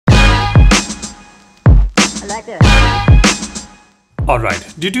like this.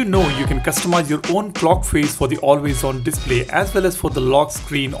 Alright, did you know you can customize your own clock face for the always on display as well as for the lock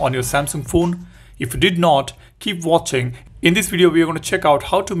screen on your Samsung phone? If you did not, keep watching. In this video, we are going to check out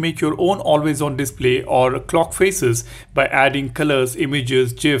how to make your own always on display or clock faces by adding colors,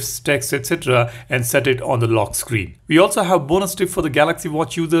 images, GIFs, text, etc. and set it on the lock screen. We also have bonus tip for the Galaxy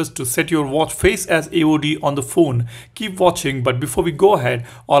Watch users to set your watch face as AOD on the phone. Keep watching, but before we go ahead,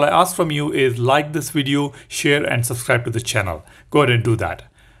 all I ask from you is like this video, share and subscribe to the channel. Go ahead and do that.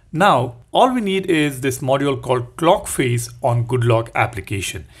 Now, all we need is this module called Clock Face on Goodlock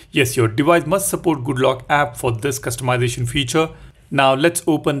application. Yes, your device must support Goodlock app for this customization feature. Now let's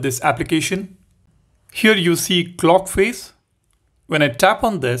open this application. Here you see Clock Face. When I tap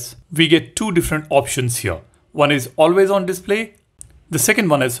on this, we get two different options here. One is always on display. The second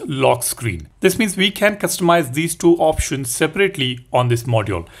one is lock screen. This means we can customize these two options separately on this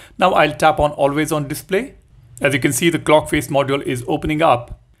module. Now I'll tap on always on display. As you can see, the Clock Face module is opening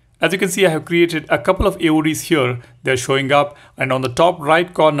up. As you can see, I have created a couple of AODs here. They're showing up, and on the top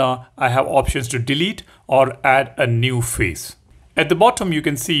right corner, I have options to delete or add a new face. At the bottom, you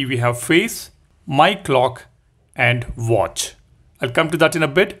can see we have face, my clock, and watch. I'll come to that in a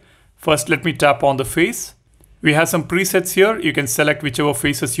bit. First, let me tap on the face. We have some presets here. You can select whichever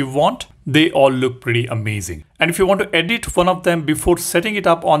faces you want. They all look pretty amazing. And if you want to edit one of them before setting it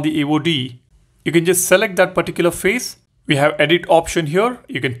up on the AOD, you can just select that particular face. We have edit option here.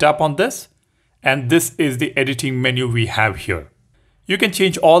 You can tap on this, and this is the editing menu we have here. You can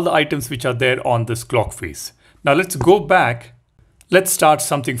change all the items which are there on this clock face. Now let's go back. Let's start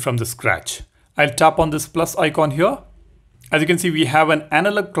something from the scratch. I'll tap on this plus icon here. As you can see, we have an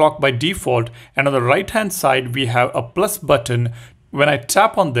analog clock by default, and on the right hand side, we have a plus button. When I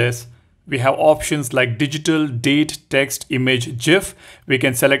tap on this, we have options like digital, date, text, image, GIF. We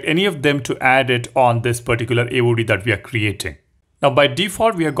can select any of them to add it on this particular AOD that we are creating. Now by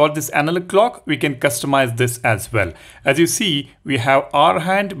default, we have got this analog clock. We can customize this as well. As you see, we have hour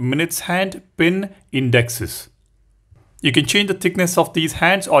hand, minutes hand, pin, indexes. You can change the thickness of these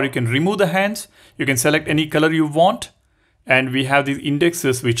hands or you can remove the hands. You can select any color you want. And we have these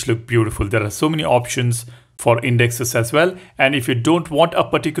indexes which look beautiful. There are so many options for indexes as well. And if you don't want a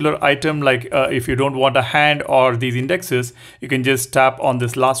particular item, like if you don't want a hand or these indexes, you can just tap on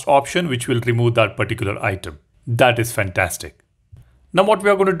this last option, which will remove that particular item. That is fantastic. Now what we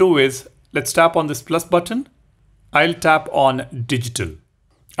are going to do is, let's tap on this plus button. I'll tap on digital.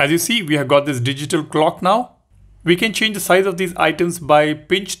 As you see, we have got this digital clock now. We can change the size of these items by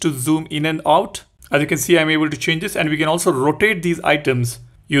pinch to zoom in and out. As you can see, I'm able to change this, and we can also rotate these items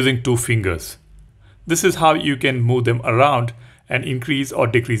using two fingers. This is how you can move them around and increase or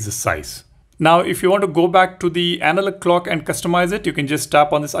decrease the size. Now, if you want to go back to the analog clock and customize it, you can just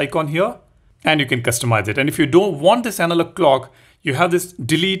tap on this icon here and you can customize it. And if you don't want this analog clock, you have this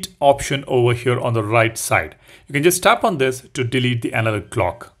delete option over here on the right side. You can just tap on this to delete the analog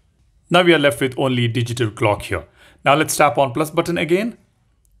clock. Now we are left with only digital clock here. Now let's tap on plus button again.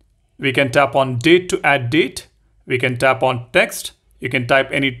 We can tap on date to add date. We can tap on text. You can type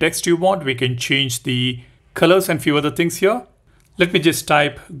any text you want. We can change the colors and few other things here. Let me just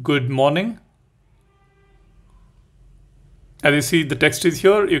type good morning. As you see, the text is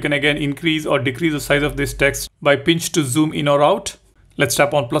here. You can again increase or decrease the size of this text by pinch to zoom in or out. Let's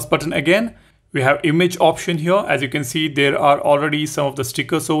tap on plus button again. We have image option here. As you can see, there are already some of the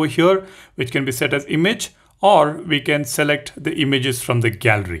stickers over here, which can be set as image, or we can select the images from the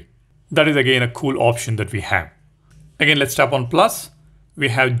gallery. That is again a cool option that we have. Again, let's tap on plus. We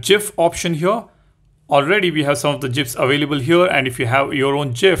have GIF option here. Already we have some of the GIFs available here, and if you have your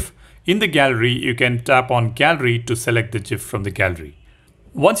own GIF in the gallery, you can tap on gallery to select the GIF from the gallery.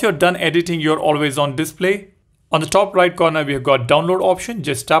 Once you're done editing your always on display, on the top right corner we have got download option.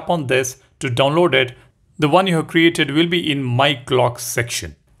 Just tap on this to download it. The one you have created will be in my clock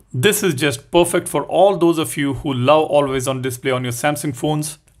section. This is just perfect for all those of you who love always on display on your Samsung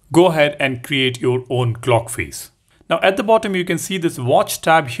phones. Go ahead and create your own clock face. Now at the bottom, you can see this watch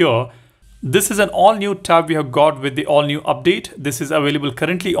tab here. This is an all new tab we have got with the all new update. This is available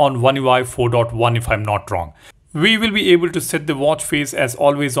currently on One UI 4.1 if I'm not wrong. We will be able to set the watch face as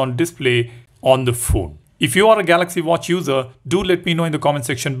always on display on the phone. If you are a Galaxy Watch user, do let me know in the comment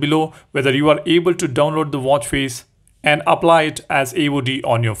section below whether you are able to download the watch face and apply it as AOD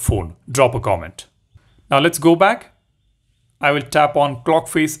on your phone. Drop a comment. Now let's go back. I will tap on clock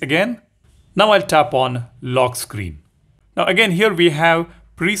face again. Now I'll tap on lock screen. Now again, here we have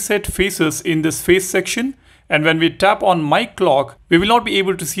preset faces in this face section. And when we tap on my clock, we will not be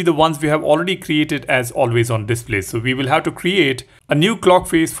able to see the ones we have already created as always on display. So we will have to create a new clock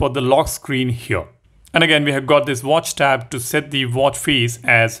face for the lock screen here. And again, we have got this watch tab to set the watch face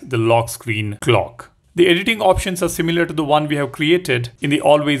as the lock screen clock. The editing options are similar to the one we have created in the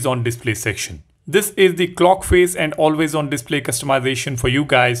always on display section. This is the clock face and always on display customization for you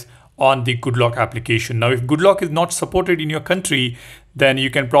guys on the Goodlock application. Now, if Goodlock is not supported in your country, then you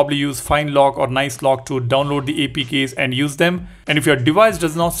can probably use FineLock or NiceLock to download the APKs and use them. And if your device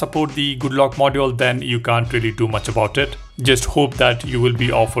does not support the Goodlock module, then you can't really do much about it. Just hope that you will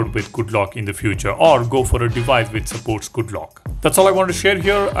be offered with Goodlock in the future, or go for a device which supports Goodlock. That's all I want to share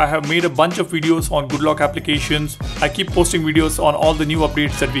here. I have made a bunch of videos on Goodlock applications. I keep posting videos on all the new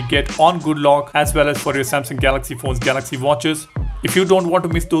updates that we get on Goodlock, as well as for your Samsung Galaxy phones, Galaxy watches. If you don't want to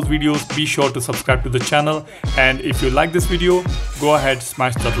miss those videos, be sure to subscribe to the channel. And if you like this video, go ahead,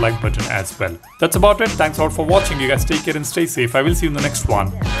 smash that like button as well. That's about it. Thanks a lot for watching. You guys take care and stay safe. I will see you in the next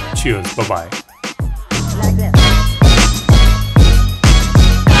one. Cheers. Bye-bye.